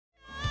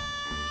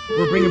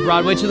We're bringing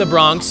Broadway to the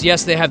Bronx.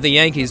 Yes, they have the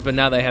Yankees, but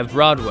now they have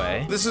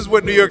Broadway. This is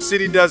what New York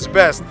City does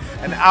best.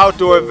 An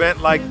outdoor event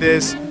like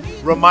this,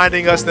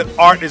 reminding us that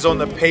art is on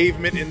the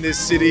pavement in this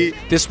city.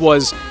 This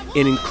was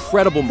an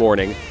incredible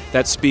morning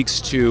that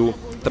speaks to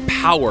the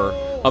power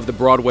of the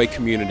Broadway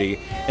community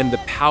and the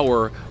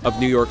power of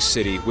New York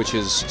City, which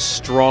is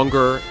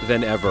stronger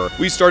than ever.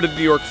 We started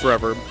New York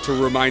Forever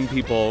to remind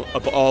people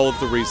of all of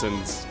the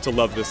reasons to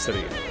love this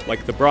city,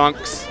 like the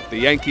Bronx, the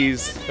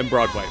Yankees, and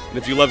Broadway. And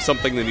if you love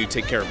something, then you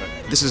take care of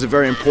it. This is a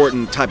very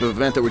important type of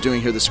event that we're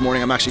doing here this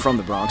morning. I'm actually from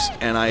the Bronx,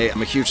 and I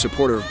am a huge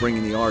supporter of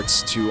bringing the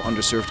arts to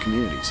underserved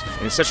communities.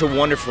 And it's such a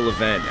wonderful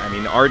event. I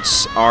mean,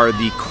 arts are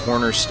the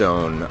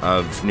cornerstone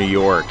of New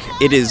York.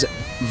 It is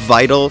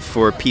vital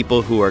for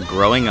people who are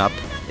growing up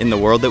in the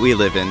world that we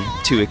live in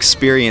to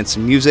experience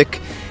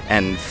music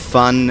and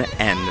fun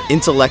and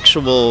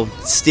intellectual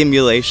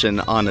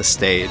stimulation on a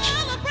stage.